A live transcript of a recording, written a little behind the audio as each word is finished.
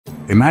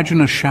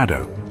Imagine a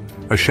shadow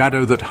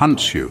that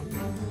hunts you,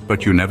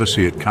 but you never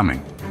see it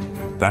coming.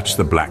 That's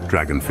the black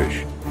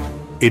dragonfish,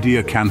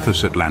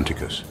 Idiocanthus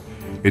atlanticus.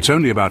 It's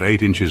only about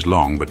 8 inches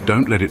long, but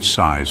don't let its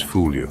size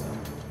fool you.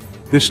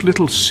 This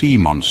little sea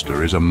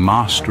monster is a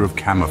master of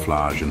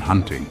camouflage and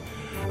hunting.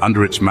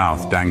 Under its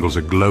mouth dangles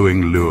a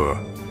glowing lure,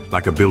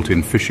 like a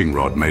built-in fishing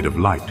rod made of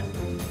light.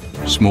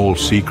 Small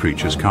sea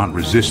creatures can't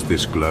resist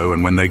this glow,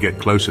 and when they get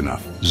close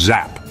enough,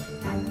 zap!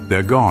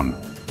 They're gone.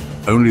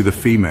 Only the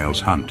females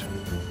hunt.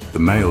 The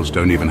males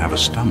don't even have a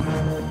stomach.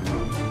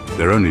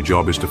 Their only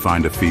job is to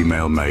find a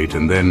female mate,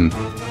 and then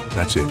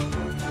that's it.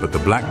 But the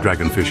black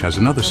dragonfish has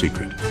another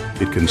secret.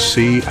 It can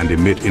see and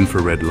emit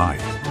infrared light,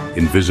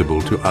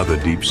 invisible to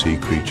other deep-sea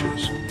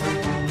creatures.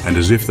 And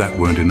as if that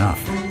weren't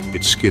enough,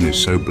 its skin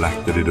is so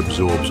black that it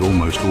absorbs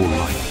almost all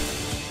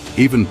light.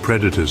 Even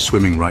predators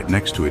swimming right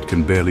next to it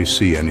can barely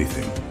see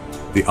anything.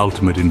 The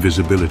ultimate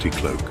invisibility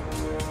cloak.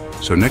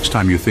 So next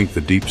time you think the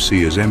deep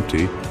sea is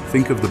empty,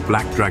 think of the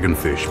black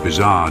dragonfish,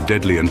 bizarre,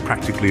 deadly, and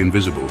practically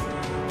invisible.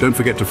 Don't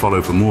forget to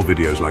follow for more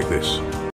videos like this.